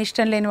వెళ్ళిపోమని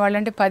ఇష్టం లేని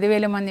వాళ్ళంటే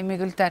 10,000 మంది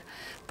మిగులుతారు.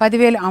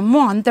 10,000 అమ్మో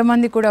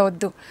అంతమంది కూడా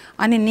వద్దు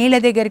అని నీళ్ళ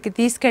దగ్గరికి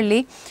తీసుకెళ్ళి,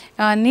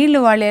 నీళ్ళు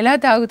వాళ్ళు ఎలా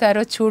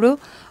తాగుతారో చూడు,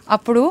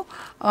 అప్పుడు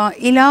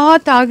ఇలా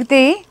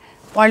తాగితే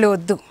వాళ్ళు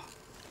వద్దు,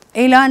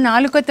 ఇలా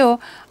నాలుకతో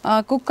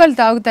కుక్కలు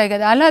తాగుతాయి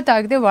కదా, అలా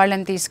తాగితే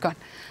వాళ్ళని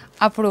తీసుకోండి.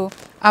 అప్పుడు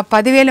ఆ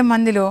 10,000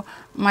 మందిలో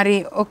మరి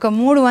ఒక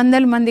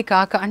 300 మంది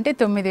కాక, అంటే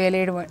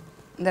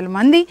 9,700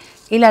 మంది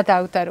ఇలా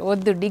తాగుతారు.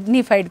 వద్దు,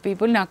 డిగ్నిఫైడ్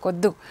పీపుల్ నాకు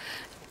వద్దు,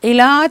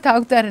 ఇలా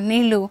తాగుతారు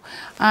నీళ్ళు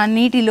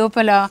నీటి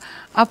లోపల.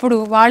 అప్పుడు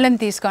వాళ్ళని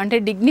తీసుకో, అంటే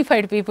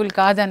డిగ్నిఫైడ్ పీపుల్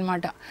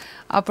కాదనమాట.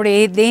 అప్పుడు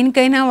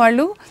దేనికైనా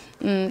వాళ్ళు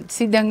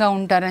సిద్ధంగా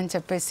ఉంటారని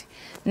చెప్పేసి.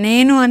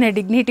 నేను అనే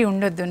డిగ్నిటీ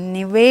ఉండొద్దు.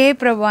 నువ్వే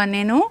ప్రభువా,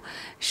 నేను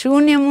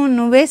శూన్యము,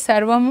 నువ్వే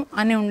సర్వము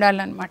అని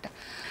ఉండాలన్నమాట.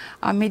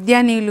 ఆ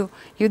మిద్యానీయులు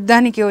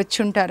యుద్ధానికి వచ్చి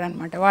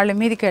ఉంటారనమాట. వాళ్ళ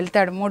మీదకి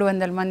వెళ్తాడు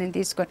 300 మందిని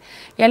తీసుకొని.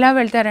 ఎలా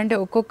వెళ్తారంటే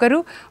ఒక్కొక్కరు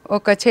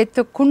ఒక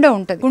చేతితో కుండ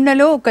ఉంటుంది,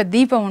 కుండలో ఒక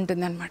దీపం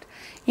ఉంటుందన్నమాట.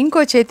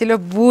 ఇంకో చేతిలో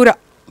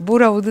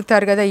బూర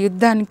ఊదుతారు కదా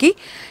యుద్ధానికి,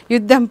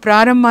 యుద్ధం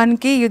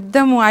ప్రారంభానికి,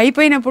 యుద్ధం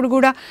అయిపోయినప్పుడు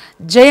కూడా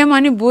జయం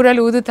అని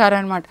బూరలు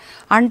ఊదుతారనమాట.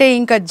 అంటే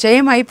ఇంకా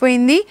జయం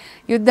అయిపోయింది,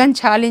 యుద్ధం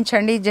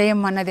చాలించండి,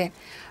 జయం అన్నదే.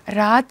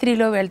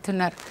 రాత్రిలో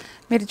వెళ్తున్నారు.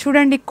 మీరు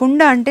చూడండి,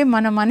 కుండ అంటే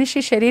మన మనిషి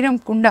శరీరం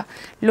కుండ,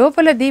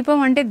 లోపల దీపం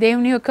అంటే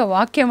దేవుని యొక్క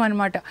వాక్యం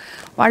అన్నమాట.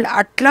 వాళ్ళు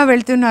అట్లా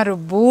వెళ్తున్నారు,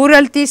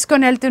 బూరలు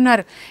తీసుకొని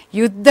వెళ్తున్నారు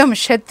యుద్ధం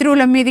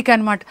శత్రువుల మీదకి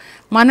అన్నమాట.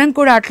 మనం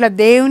కూడా అట్లా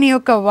దేవుని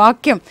యొక్క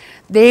వాక్యం,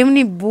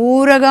 దేవుని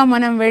బూరగా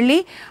మనం వెళ్ళి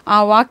ఆ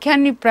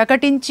వాక్యాన్ని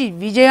ప్రకటించి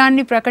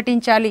విజయాన్ని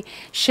ప్రకటించాలి,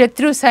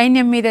 శత్రు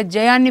సైన్యం మీద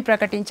జయాన్ని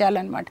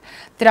ప్రకటించాలన్నమాట.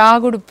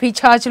 త్రాగుడు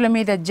పిశాచుల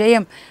మీద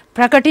జయం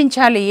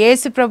ప్రకటించాలి.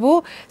 యేసు ప్రభు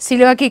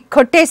సిలువకి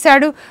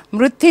కొట్టేశాడు,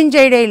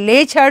 మృత్యుంజయుడై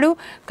లేచాడు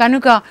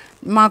కనుక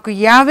మాకు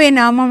యావే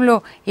నామంలో,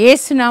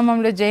 యేసు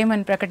నామంలో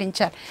జయమని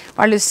ప్రకటించాలి.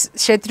 వాళ్ళు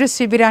శత్రు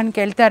శిబిరానికి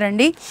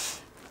వెళ్తారండి.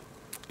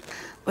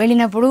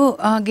 వెళ్ళినప్పుడు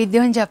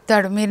గిద్యోని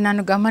చెప్తాడు, మీరు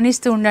నన్ను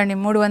గమనిస్తూ ఉండండి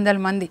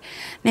 300 మంది,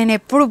 నేను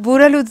ఎప్పుడు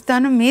బూరలు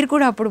ఊదుతాను, మీరు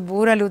కూడా అప్పుడు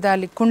బూరలు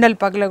ఊదాలి, కుండలు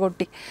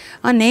పగలగొట్టి.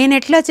 నేను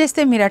ఎట్లా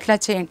చేస్తే మీరు అట్లా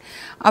చేయండి.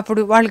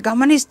 అప్పుడు వాళ్ళు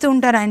గమనిస్తూ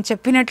ఉంటారు, ఆయన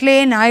చెప్పినట్లే,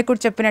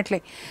 నాయకుడు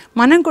చెప్పినట్లే.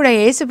 మనం కూడా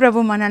యేసు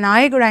ప్రభు మన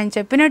నాయకుడు, ఆయన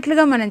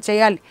చెప్పినట్లుగా మనం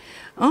చేయాలి.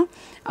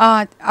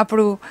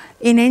 అప్పుడు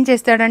ఈయన ఏం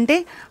చేస్తాడంటే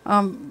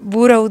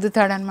బూర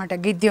ఊదుతాడనమాట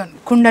గిద్యోన్,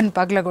 కుండను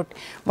పగలగొట్టి.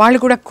 వాళ్ళు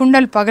కూడా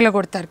కుండలు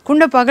పగలగొడతారు.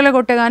 కుండ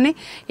పగలగొట్టగానే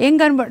ఏం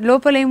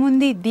లోపల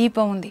ఏముంది?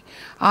 దీపం ఉంది.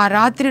 ఆ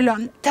రాత్రిలో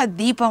అంతా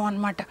దీపం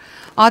అన్నమాట.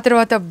 ఆ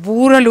తర్వాత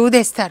బూరలు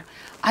ఊదేస్తారు.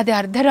 అది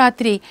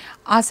అర్ధరాత్రి.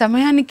 ఆ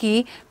సమయానికి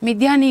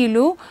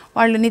మిద్యానీయులు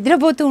వాళ్ళు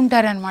నిద్రపోతూ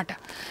ఉంటారనమాట.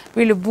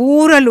 వీళ్ళు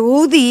బూరలు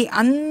ఊది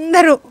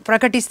అందరూ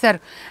ప్రకటిస్తారు.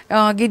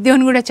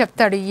 గిద్యోను కూడా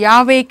చెప్తాడు,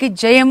 యావేకి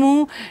జయము,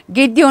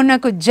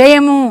 గిద్యోనకు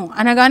జయము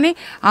అనగానే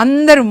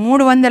అందరూ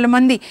 300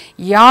 మంది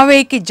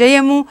యావేకి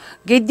జయము,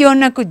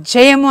 గిద్యోనకు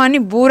జయము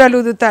అని బూరలు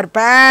ఊదుతారు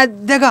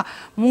పెద్దగా.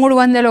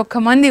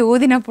 301 మంది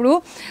ఊదినప్పుడు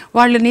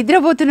వాళ్ళు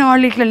నిద్రపోతున్న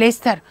వాళ్ళు ఇట్లా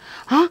లేస్తారు.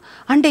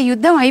 అంటే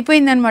యుద్ధం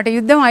అయిపోయిందనమాట.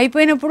 యుద్ధం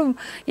అయిపోయినప్పుడు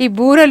ఈ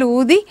బూరలు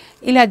ఊది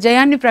ఇలా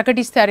జయాన్ని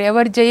ప్రకటిస్తారు,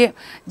 ఎవరు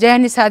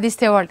జయాన్ని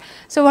సాధిస్తే వాళ్ళు.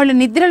 సో వాళ్ళు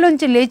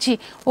నిద్రలోంచి లేచి,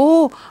 ఓ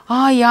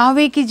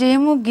యావేకి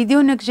జయము,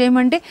 గిద్యోనుకు జయం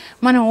అంటే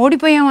మనం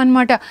ఓడిపోయాం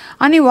అనమాట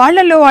అని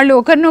వాళ్ళల్లో వాళ్ళు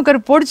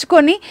ఒకరినొకరు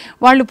పొడుచుకొని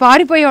వాళ్ళు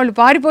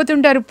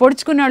పారిపోతుంటారు.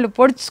 పొడుచుకున్న వాళ్ళు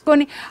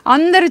పొడుచుకొని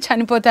అందరూ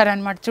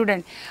చనిపోతారనమాట.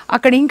 చూడండి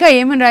అక్కడ ఇంకా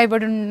ఏమని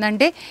రాయబడి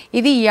ఉందంటే,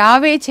 ఇది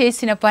యావే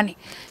చేసిన పని.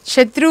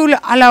 శత్రువులు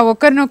అలా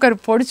ఒకరినొకరు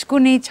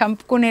పొడుచుకుని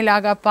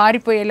చంపుకునేలాగా,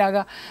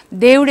 పారిపోయేలాగా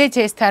దేవుడే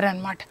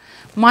చేస్తారనమాట.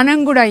 మనం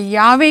కూడా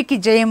యావేకి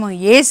జయము,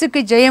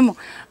 యేసుకి జయము,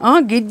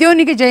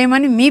 గిద్యోనికి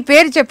జయమని మీ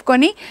పేరు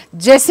చెప్పుకొని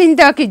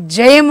జసింతాకి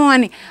జయము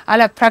అని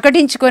అలా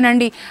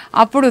ప్రకటించుకోనండి.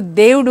 అప్పుడు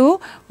దేవుడు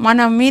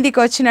మన మీదికి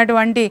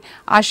వచ్చినటువంటి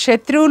ఆ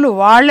శత్రువులు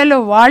వాళ్ళలో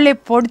వాళ్ళే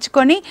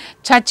పొడుచుకొని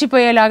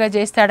చచ్చిపోయేలాగా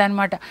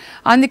చేస్తాడనమాట.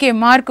 అందుకే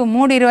మార్కు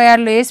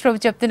 3:26లో యేసు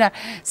ప్రభు చెప్తున్నారు,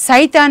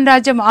 సైతాన్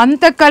రాజ్యం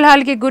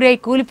అంతఃకలహాలకి గురై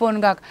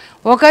కూలిపోనుగాక,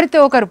 ఒకరితో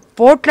ఒకరు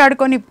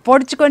పోట్లాడుకొని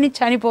పొడుచుకొని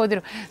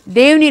చనిపోదురు,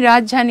 దేవుని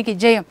రాజ్యానికి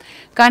జయం.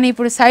 కానీ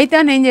ఇప్పుడు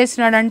సైతాన్ ఏం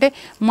చేస్తున్నాడంటే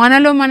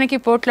మనకి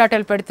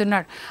పోట్లాటలు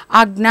పెడుతున్నాడు. ఆ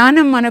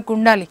జ్ఞానం మనకు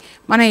ఉండాలి.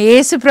 మన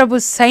యేసు ప్రభు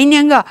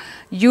సైన్యంగా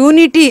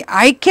యూనిటీ,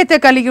 ఐక్యత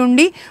కలిగి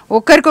ఉండి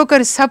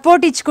ఒకరికొకరు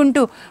సపోర్ట్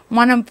ఇచ్చుకుంటూ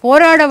మనం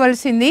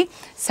పోరాడవలసింది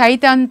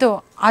సైతాన్తో.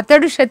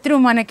 అతడు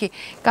శత్రువు మనకి,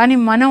 కానీ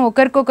మనం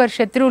ఒకరికొకరు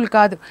శత్రువులు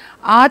కాదు.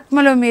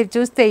 ఆత్మలో మీరు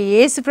చూస్తే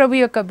యేసు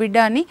ప్రభు యొక్క బిడ్డ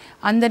అని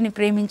అందరినీ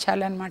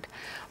ప్రేమించాలన్నమాట.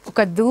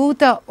 ఒక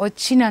దూత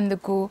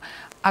వచ్చినందుకు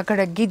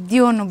అక్కడ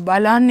గిద్యోను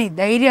బలాన్ని,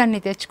 ధైర్యాన్ని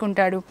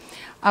తెచ్చుకుంటాడు.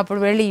 అప్పుడు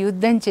వెళ్ళి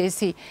యుద్ధం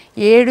చేసి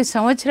 7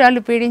 సంవత్సరాలు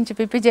పీడించి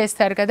పిప్పి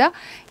చేస్తారు కదా,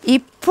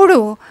 ఇప్పుడు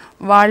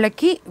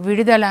వాళ్ళకి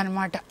విడుదల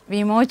అన్నమాట.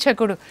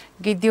 విమోచకుడు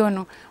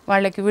గిద్యోను,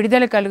 వాళ్ళకి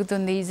విడుదల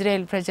కలుగుతుంది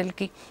ఇజ్రాయేల్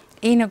ప్రజలకి.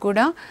 ఈయన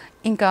కూడా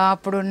ఇంకా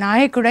అప్పుడు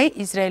నాయకుడై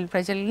ఇజ్రాయేల్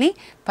ప్రజల్ని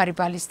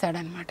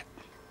పరిపాలిస్తాడనమాట.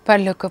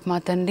 పరలోకపు మా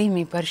తండ్రి,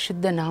 మీ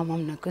పరిశుద్ధ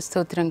నామమునకు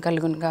స్తోత్రం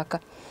కలుగును గాక.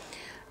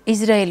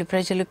 ఇజ్రాయేల్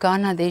ప్రజలు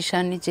కానా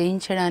దేశాన్ని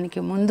జయించడానికి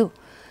ముందు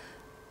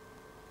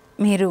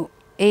మీరు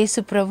యేసు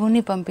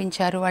ప్రభువుని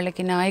పంపించారు,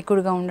 వాళ్ళకి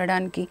నాయకుడిగా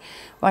ఉండడానికి,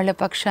 వాళ్ళ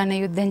పక్షాన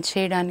యుద్ధం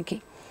చేయడానికి.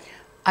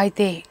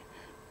 అయితే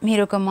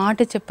మీరు ఒక మాట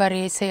చెప్పారు,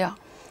 యేసయ్య,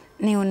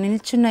 నీవు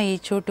నిల్చున్న ఈ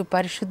చోటు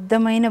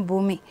పరిశుద్ధమైన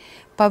భూమి,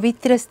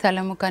 పవిత్ర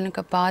స్థలము కనుక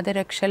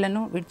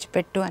పాదరక్షలను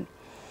విడిచిపెట్టు అని.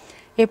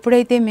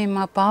 ఎప్పుడైతే మేము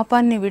మా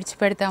పాపాన్ని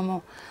విడిచిపెడతామో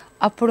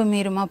అప్పుడు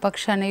మీరు మా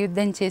పక్షాన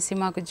యుద్ధం చేసి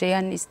మాకు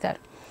జయాన్ని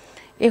ఇస్తారు.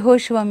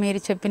 యెహోషువ మీరు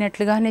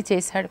చెప్పినట్లుగానే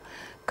చేశాడు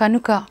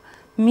కనుక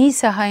మీ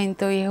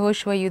సహాయంతో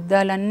యెహోషువ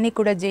యుద్ధాలన్నీ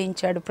కూడా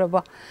జయించాడు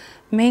ప్రభా.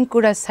 మేము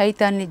కూడా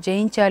సైతాన్ని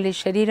జయించాలి,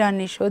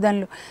 శరీరాన్ని,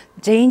 శోధనలు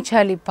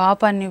జయించాలి,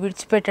 పాపాన్ని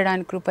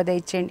విడిచిపెట్టడానికి కృప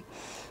దయచేయండి.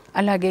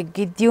 అలాగే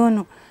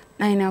గిద్యోను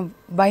ఆయన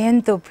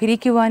భయంతో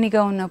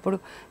పిరికివానిగా ఉన్నప్పుడు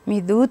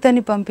మీ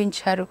దూతని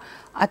పంపించారు,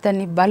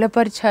 అతన్ని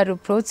బలపరిచారు,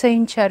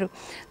 ప్రోత్సహించారు,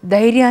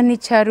 ధైర్యాన్ని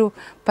ఇచ్చారు,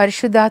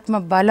 పరిశుద్ధాత్మ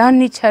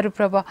బలాన్ని ఇచ్చారు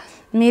ప్రభా.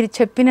 మీరు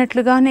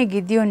చెప్పినట్లుగానే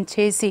గిద్యోను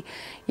చేసి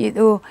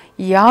ఇదో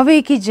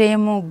యావేకి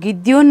జయము,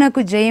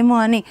 గిద్యోన్నకు జయము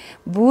అని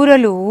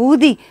బూరలు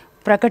ఊది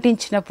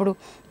ప్రకటించినప్పుడు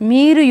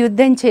మీరు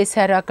యుద్ధం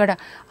చేశారు. అక్కడ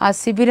ఆ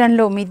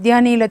శిబిరంలో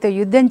మిద్యానీయులతో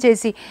యుద్ధం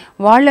చేసి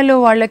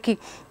వాళ్ళకి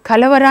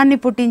కలవరాన్ని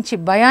పుట్టించి,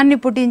 భయాన్ని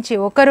పుట్టించి,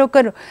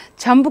 ఒకరొకరు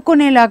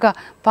చంపుకునేలాగా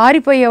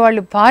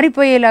పారిపోయేవాళ్ళు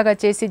పారిపోయేలాగా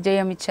చేసి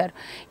జయం ఇచ్చారు.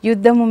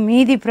 యుద్ధము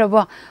మీది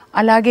ప్రభా.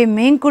 అలాగే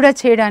మేము కూడా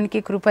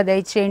చేయడానికి కృప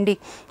దయచేయండి.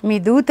 మీ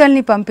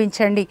దూతల్ని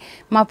పంపించండి,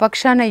 మా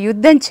పక్షాన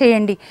యుద్ధం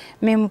చేయండి,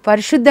 మేము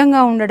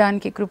పరిశుద్ధంగా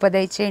ఉండడానికి కృప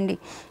దయచేయండి.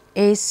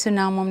 యేసు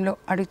నామంలో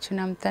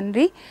అడుగుచున్నాం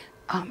తండ్రి,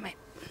 ఆమేన్.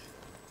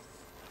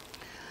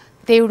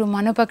 దేవుడు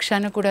మన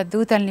పక్షాన కూడా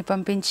దూతల్ని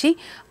పంపించి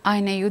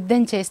ఆయన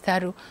యుద్ధం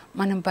చేస్తారు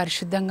మనం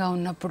పరిశుద్ధంగా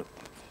ఉన్నప్పుడు.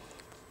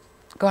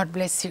 God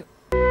bless you.